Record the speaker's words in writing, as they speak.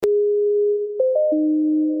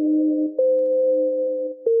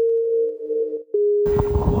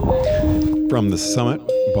From the Summit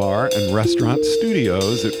Bar and Restaurant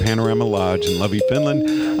Studios at Panorama Lodge in Lovey,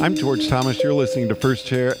 Finland, I'm George Thomas. You're listening to First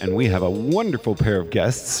Chair, and we have a wonderful pair of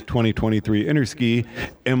guests, 2023 Interski,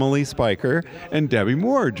 Emily Spiker and Debbie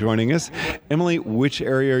Moore joining us. Emily, which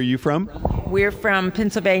area are you from? We're from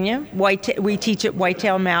Pennsylvania. We teach at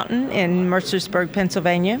Whitetail Mountain in Mercersburg,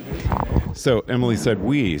 Pennsylvania. So Emily said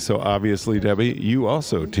we, so obviously, Debbie, you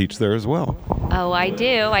also teach there as well. Oh, I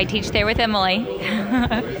do. I teach there with Emily.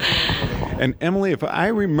 And Emily, if I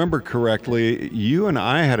remember correctly, you and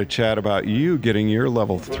I had a chat about you getting your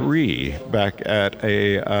level 3 back at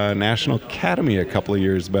a National Academy a couple of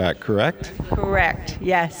years back, correct? Correct,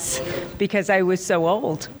 yes, because I was so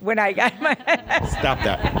old when I got my... Stop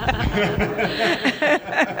that.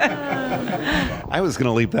 I was going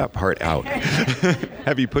to leave that part out.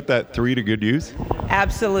 Have you put that 3 to good use?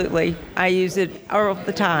 Absolutely. I use it all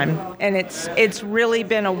the time, and it's really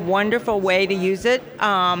been a wonderful way to use it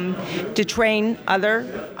to train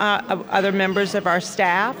other members of our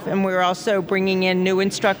staff, and we're also bringing in new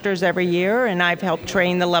instructors every year, and I've helped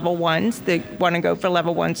train the level 1s that want to go for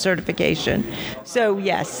level 1 certification. So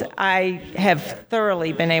yes, I have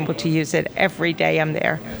thoroughly been able to use it every day I'm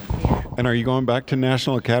there. And are you going back to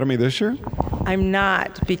National Academy this year? I'm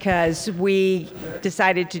not, because we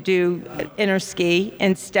decided to do Interski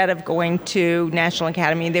instead of going to National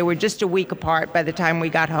Academy. They were just a week apart by the time we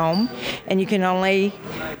got home, and you can only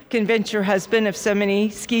convince your husband of so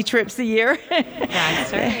many ski trips a year.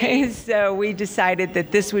 That's right. So we decided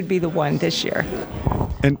that this would be the one this year.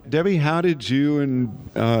 And Debbie, how did you and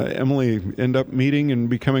Emily end up meeting and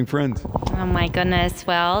becoming friends? Oh my goodness.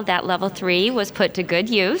 Well, that level 3 was put to good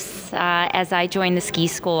use. As I joined the ski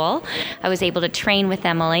school, I was able to train with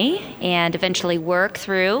Emily and eventually work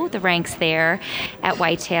through the ranks there at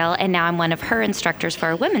Whitetail. And now I'm one of her instructors for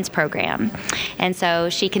a women's program. And so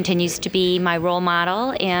she continues to be my role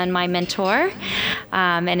model and my mentor.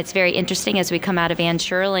 And it's very interesting as we come out of Ann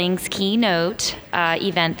Sherling's Keynote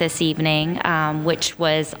event this evening, which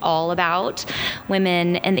was all about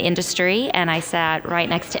women in the industry, and I sat right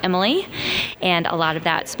next to Emily, and a lot of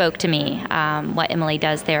that spoke to me, what Emily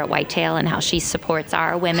does there at Whitetail and how she supports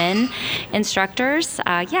our women instructors.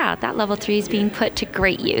 That level 3 is being put to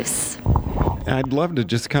great use. I'd love to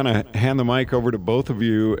just kind of hand the mic over to both of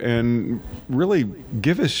you and really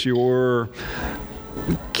give us your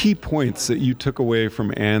key points that you took away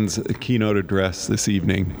from Ann's keynote address this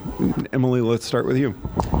evening. Emily, let's start with you.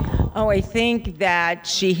 Oh, I think that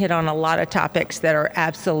she hit on a lot of topics that are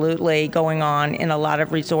absolutely going on in a lot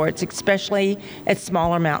of resorts, especially at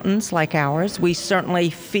smaller mountains like ours. We certainly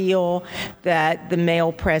feel that the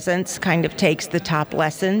male presence kind of takes the top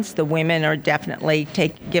lessons. The women are definitely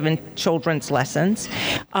given children's lessons.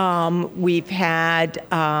 We've had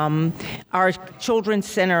our children's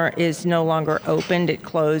center is no longer opened. It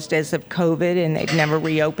closed as of COVID, and they've never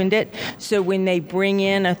reopened it. So when they bring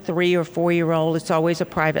in a 3 or 4-year-old, it's always a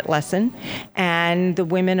private lesson, and the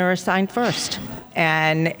women are assigned first.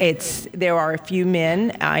 And there are a few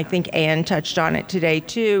men, I think Ann touched on it today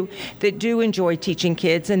too, that do enjoy teaching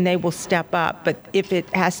kids, and they will step up. But if it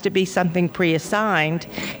has to be something pre-assigned,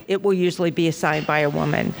 it will usually be assigned by a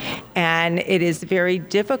woman. And it is very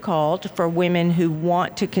difficult for women who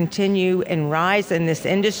want to continue and rise in this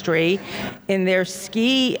industry in their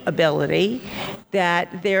ski ability,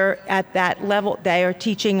 that they're at that level. They are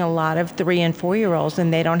teaching a lot of 3 and 4-year-olds,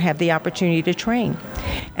 and they don't have the opportunity to train.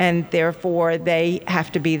 And therefore, they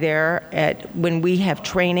have to be there when we have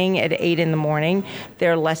training at 8 in the morning.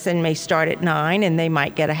 Their lesson may start at 9, and they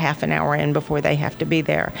might get a half an hour in before they have to be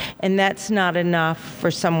there. And that's not enough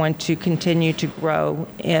for someone to continue to grow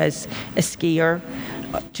as a skier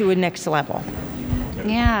to a next level.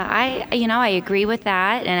 Yeah, I agree with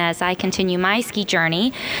that. And as I continue my ski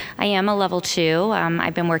journey, I am a level 2.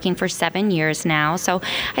 I've been working for 7 years now. So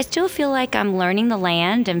I still feel like I'm learning the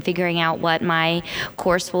land and figuring out what my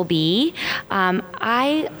course will be.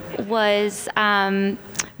 I was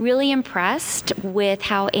really impressed with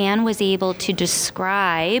how Ann was able to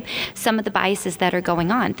describe some of the biases that are going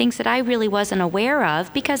on, things that I really wasn't aware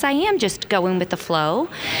of because I am just going with the flow,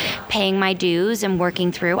 paying my dues and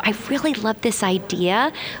working through. I really love this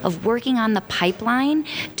idea of working on the pipeline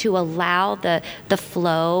to allow the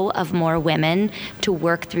flow of more women to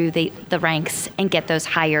work through the ranks and get those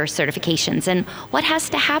higher certifications. And what has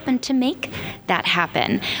to happen to make that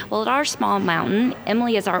happen? Well, at our small mountain,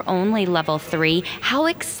 Emily is our only level 3. How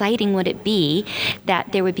exciting exciting would it be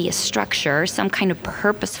that there would be a structure, some kind of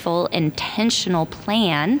purposeful, intentional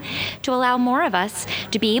plan to allow more of us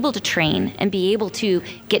to be able to train and be able to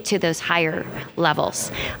get to those higher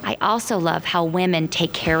levels. I also love how women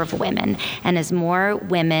take care of women. And as more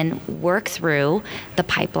women work through the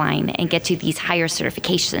pipeline and get to these higher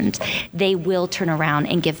certifications, they will turn around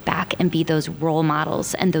and give back and be those role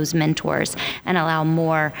models and those mentors and allow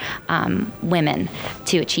more women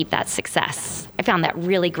to achieve that success. I found that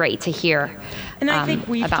really great to hear. And I think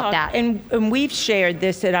we've about talked, that. and we've shared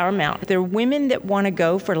this at our Mount. There are women that want to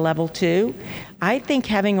go for level 2. I think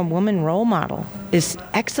having a woman role model is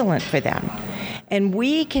excellent for them. And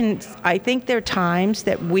I think there are times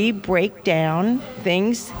that we break down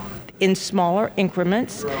things in smaller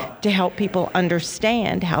increments to help people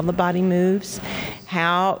understand how the body moves,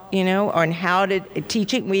 how, and how to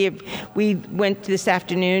teach it. We went this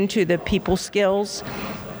afternoon to the people skills.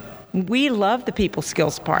 We love the people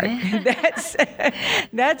skills part.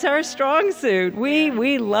 That's our strong suit.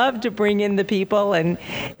 We love to bring in the people and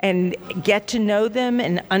get to know them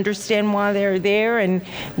and understand why they're there. And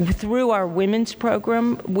through our women's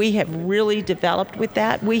program, we have really developed with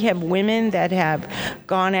that. We have women that have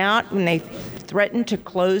gone out and they threatened to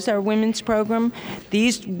close our women's program.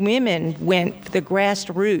 These women the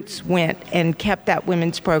grassroots went and kept that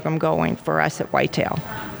women's program going for us at Whitetail.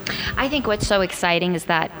 I think what's so exciting is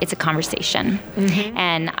that it's a conversation. Mm-hmm.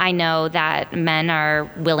 And I know that men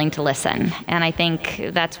are willing to listen. And I think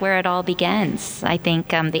that's where it all begins. I think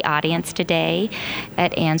the audience today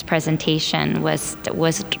at Anne's presentation was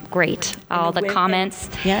great. All the comments.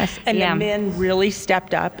 Yes, and the men really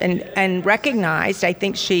stepped up and recognized. I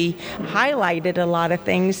think she highlighted a lot of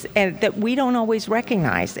things that we don't always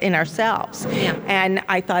recognize in ourselves. Yeah. And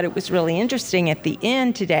I thought it was really interesting at the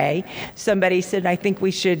end today, somebody said, I think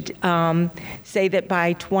we should say that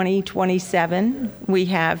by 2027, we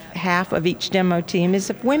have half of each demo team is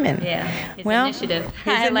of women. Yeah, his initiative.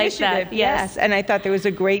 I like that. Yes, and I thought there was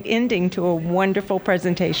a great ending to a wonderful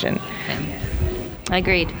presentation.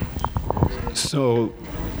 Agreed. So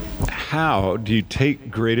how do you take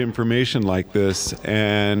great information like this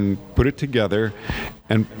and put it together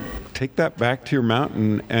and take that back to your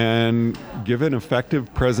mountain and give an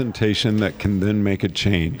effective presentation that can then make a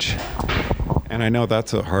change? And I know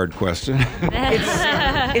that's a hard question.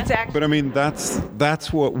 It's actually. But I mean,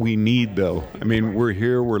 that's what we need, though. I mean, we're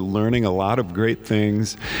here, we're learning a lot of great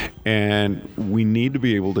things, and we need to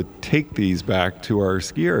be able to take these back to our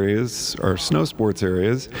ski areas, our snow sports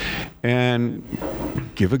areas, and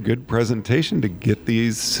give a good presentation to get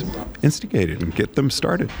these instigated and get them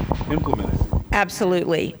started, implemented.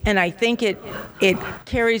 Absolutely. And I think it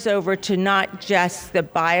carries over to not just the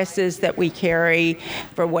biases that we carry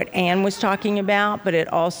for what Anne was talking about, but it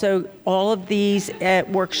also, all of these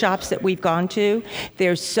workshops that we've gone to,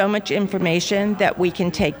 there's so much information that we can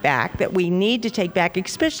take back, that we need to take back,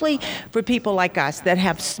 especially for people like us that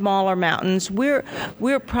have smaller mountains. We're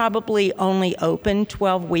probably only open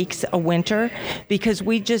 12 weeks a winter because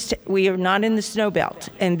we are not in the snow belt.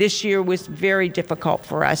 And this year was very difficult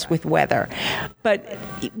for us with weather. But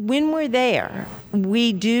when we're there,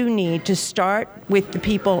 we do need to start with the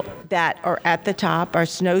people that are at the top, our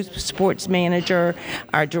snow sports manager,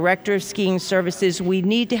 our director of skiing services. We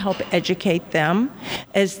need to help educate them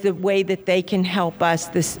as the way that they can help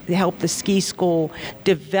help the ski school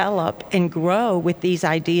develop and grow with these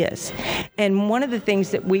ideas. And one of the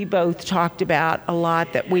things that we both talked about a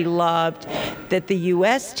lot that we loved that the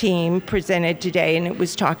U.S. team presented today, and it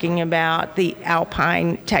was talking about the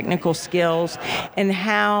alpine technical skills and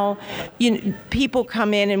how people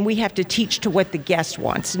come in and we have to teach to what the guest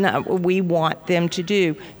wants, not what we want them to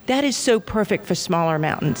do. That is so perfect for smaller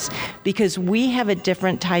mountains because we have a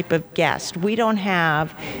different type of guest. We don't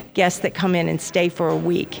have guests that come in and stay for a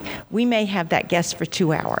week. We may have that guest for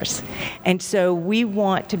 2 hours. And so we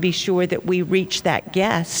want to be sure that we reach that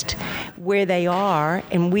guest where they are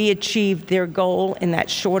and we achieve their goal in that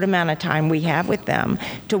short amount of time we have with them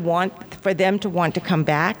for them to want to come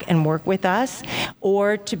back and work with us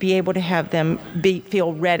or to be able to have them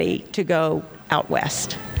feel ready to go out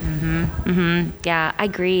west. Mm-hmm. Mm-hmm. Yeah, I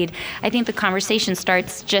agreed. I think the conversation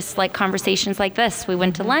starts just like conversations like this. We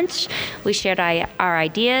went to lunch, we shared our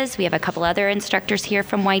ideas. We have a couple other instructors here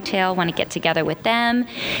from Whitetail, want to get together with them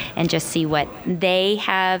and just see what they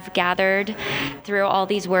have gathered through all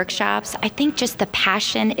these workshops. I think just the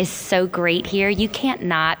passion is so great here. You can't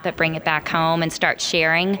not but bring it back home and start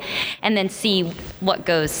sharing and then see what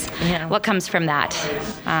comes from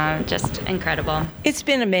that. Just incredible. It's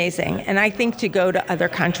been amazing. And I think to go to other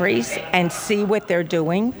countries countries and see what they're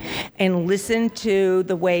doing and listen to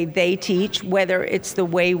the way they teach, whether it's the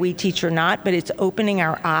way we teach or not, but it's opening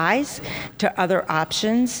our eyes to other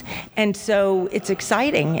options. And so it's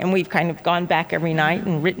exciting. And we've kind of gone back every night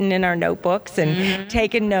and written in our notebooks and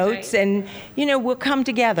taken notes. Right. And, we'll come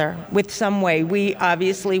together with some way. We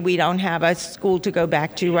don't have a school to go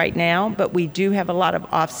back to right now, but we do have a lot of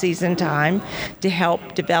off-season time to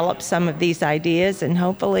help develop some of these ideas. And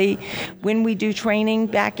hopefully when we do training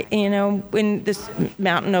back, when this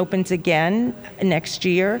mountain opens again next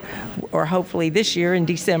year, or hopefully this year in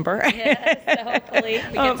December. Yes, so hopefully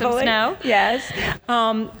we get some snow. Yes.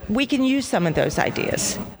 We can use some of those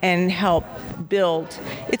ideas and help build.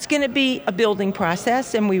 It's going to be a building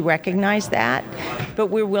process, and we recognize that, but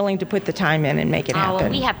we're willing to put the time in and make it happen. Well,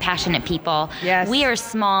 we have passionate people. Yes. We are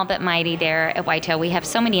small but mighty there at Whitetail. We have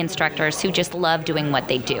so many instructors who just love doing what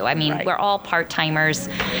they do. I mean, We're all part-timers.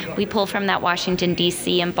 We pull from that Washington,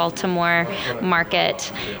 D.C. and Baltimore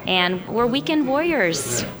market, and we're weekend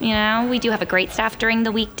warriors. We do have a great staff during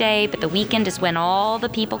the weekday, but the weekend is when all the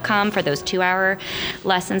people come for those 2-hour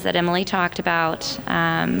lessons that Emily talked about.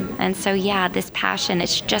 And so, this passion,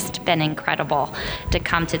 it's just been incredible to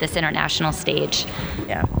come to this international stage.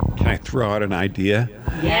 Yeah. Can I throw out an idea?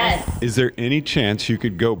 Yes. Is there any chance you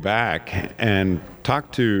could go back and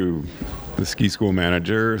talk to the ski school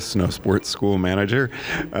manager, snow sports school manager,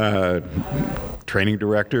 training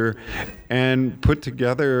director, and put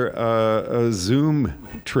together a Zoom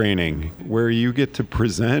training where you get to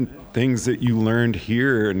present things that you learned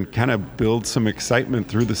here and kind of build some excitement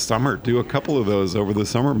through the summer? Do a couple of those over the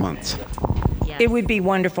summer months. It would be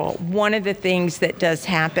wonderful. One of the things that does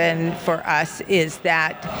happen for us is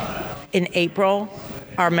that in April,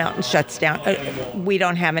 our mountain shuts down. We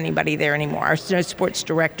don't have anybody there anymore. Our snow sports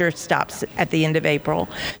director stops at the end of April.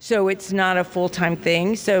 So it's not a full-time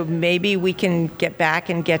thing. So maybe we can get back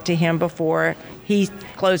and get to him before he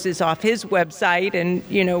closes off his website and,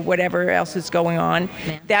 whatever else is going on.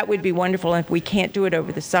 Yeah. That would be wonderful. And if we can't do it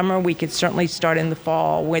over the summer, we could certainly start in the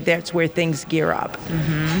fall, where that's where things gear up.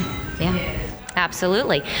 Mm-hmm. Yeah.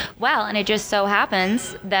 Absolutely. Well, and it just so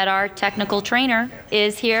happens that our technical trainer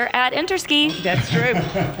is here at Interski. That's true.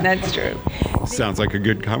 That's true. Sounds like a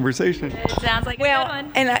good conversation. It sounds like a good one.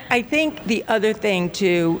 And I think the other thing,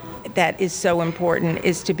 too, that is so important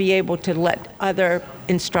is to be able to let other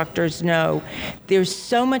instructors know there's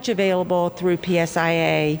so much available through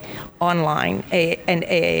PSIA online and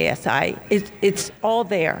AASI. It's all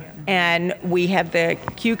there. And we have the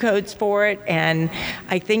Q codes for it. And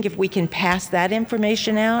I think if we can pass that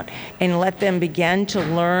information out and let them begin to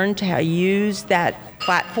learn to how to use that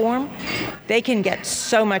platform, they can get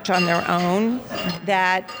so much on their own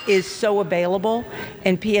that is so available.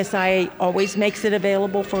 And PSI always makes it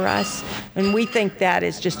available for us. And we think that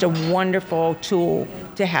is just a wonderful tool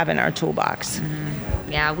to have in our toolbox.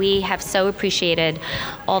 Mm-hmm. Yeah, we have so appreciated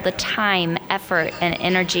all the time, effort, and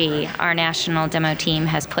energy our national demo team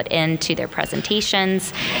has put into their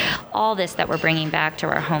presentations, all this that we're bringing back to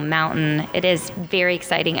our home mountain. It is very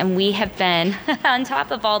exciting, and we have been, on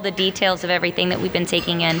top of all the details of everything that we've been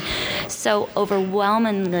taking in, so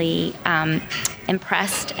overwhelmingly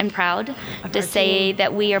impressed and proud to say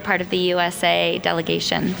that we are part of the USA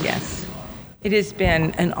delegation. Yes. It has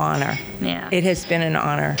been an honor. Yeah. It has been an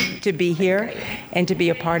honor to be here and to be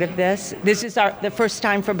a part of this. This is the first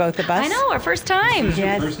time for both of us. I know, our first time.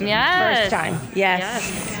 Yes. Yes. First time.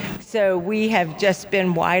 Yes. So we have just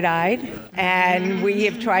been wide-eyed, and we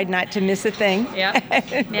have tried not to miss a thing. Yeah.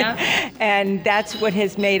 Yeah. And that's what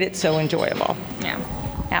has made it so enjoyable. Yeah.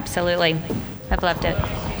 Absolutely. I've loved it.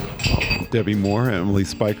 Debbie Moore, Emily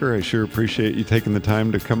Spiker, I sure appreciate you taking the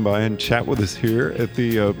time to come by and chat with us here at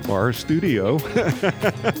the bar studio.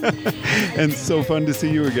 And so fun to see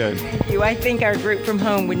you again. I think our group from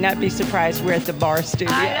home would not be surprised we're at the bar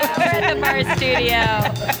studio. I know, we're at the bar studio.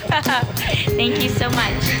 Thank you so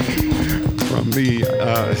much. From the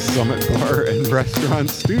Summit Bar and Restaurant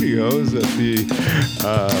Studios at the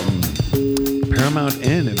Paramount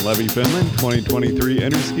Inn in Levy, Finland, 2023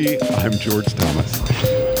 Interski, I'm George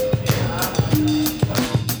Thomas.